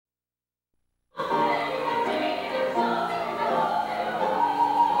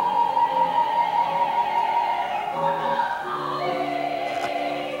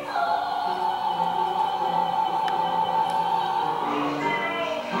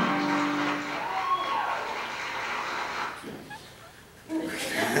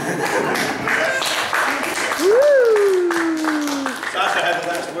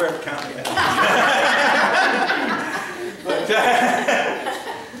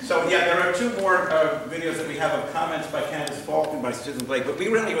videos that we have of comments by Candace Falk and by Susan Blake, but we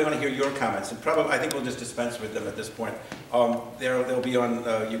really want to hear your comments, and probably I think we'll just dispense with them at this point. They'll be on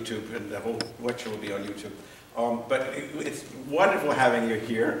YouTube, and the whole lecture will be on YouTube. But it's wonderful having you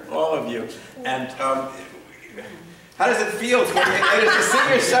here, all of you. And how does it feel to see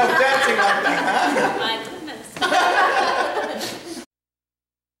yourself dancing like that? Huh? My goodness.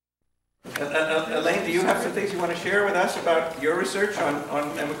 Elaine, do you have some things you want to share with us about your research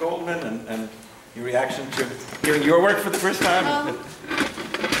on Emma Goldman and your reaction to hearing your work for the first time?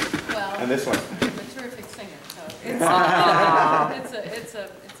 Well, and this one. I'm a terrific singer, so it's a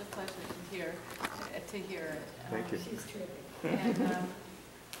pleasure to hear. Thank you. She's terrific. And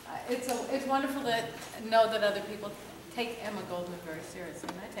it's wonderful to know that other people take Emma Goldman very seriously,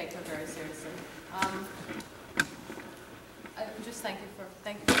 and I take her very seriously. I just thank you for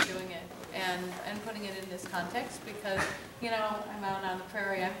doing it and putting it in this context, because I'm out on the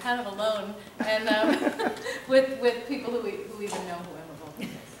prairie. I'm kind of alone, and with people who even know who Emma Goldman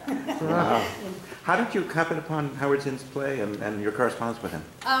is. So. Wow. How did you happen upon Howard Zinn's play and your correspondence with him?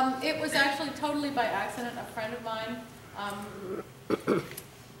 It was actually totally by accident. A friend of mine,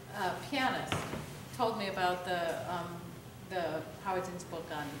 a pianist, told me about the Howard Zinn's book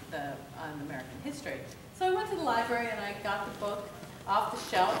on American history. So I went to the library and I got the book off the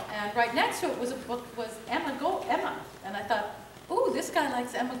shelf, and right next to it was Emma, and I thought, ooh, this guy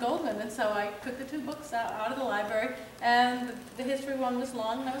likes Emma Goldman, and so I took the two books out of the library, and the history one was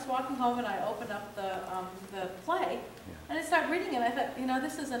long, and I was walking home and I opened up the play, and I started reading it, and I thought,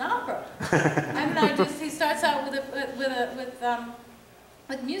 this is an opera. And he starts out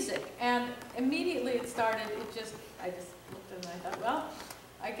with music, and immediately it started, I just looked at it and I thought, well,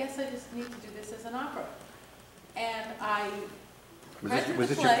 I guess I just need to do this as an opera. And I read through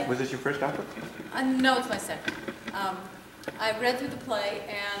the play. Was this your first opera? No, it's my second. I read through the play,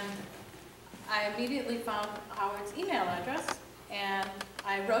 and I immediately found Howard's email address, and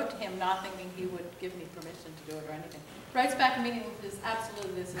I wrote to him, not thinking he would give me permission to do it or anything. Writes back immediately, says,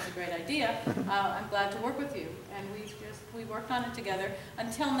 absolutely, this is a great idea. I'm glad to work with you. And we worked on it together.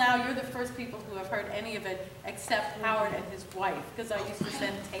 Until now, you're the first people who have heard any of it except Howard and his wife, because I used to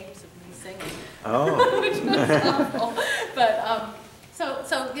send tapes of me singing, which was awful. But so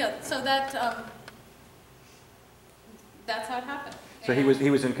that's how it happened. So he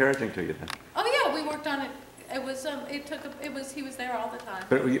was encouraging to you then. Oh yeah, we worked on it. It was he was there all the time.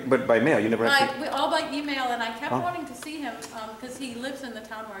 But by mail, you never actually... All by email, and I kept wanting to see him because he lives in the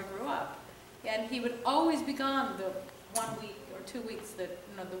town where I grew up, and he would always be gone the 1 week or 2 weeks that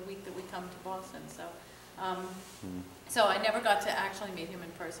the week that we come to Boston. So so I never got to actually meet him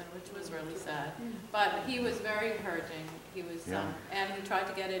in person, which was really sad. But he was very encouraging. He was and he tried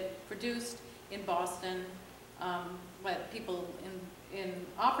to get it produced in Boston. But people in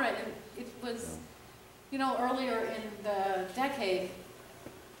opera, and it was. Earlier in the decade,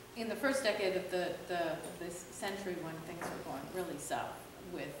 in the first decade of this century, when things were going really south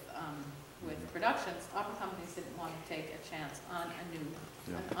with productions, opera companies didn't want to take a chance on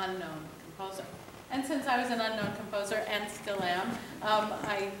an unknown composer. And since I was an unknown composer and still am,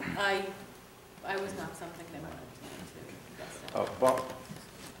 I was not something they wanted to invest in.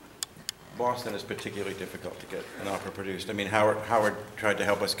 Boston is particularly difficult to get an opera produced. I mean, Howard tried to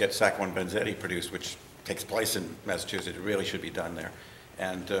help us get Sacco Vanzetti produced, which takes place in Massachusetts. It really should be done there.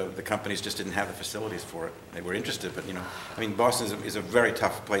 And the companies just didn't have the facilities for it. They were interested, but Boston is a very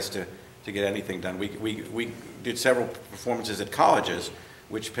tough place to get anything done. We did several performances at colleges,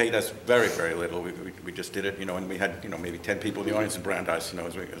 which paid us very, very little. We just did it, and we had, maybe 10 people in the audience in Brandeis,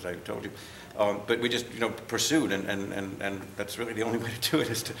 as I told you. But we just, pursued, and that's really the only way to do it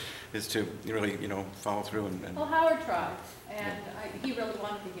is to really, follow through. Well, Howard tried, and he really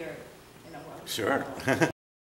wanted to hear it. Sure.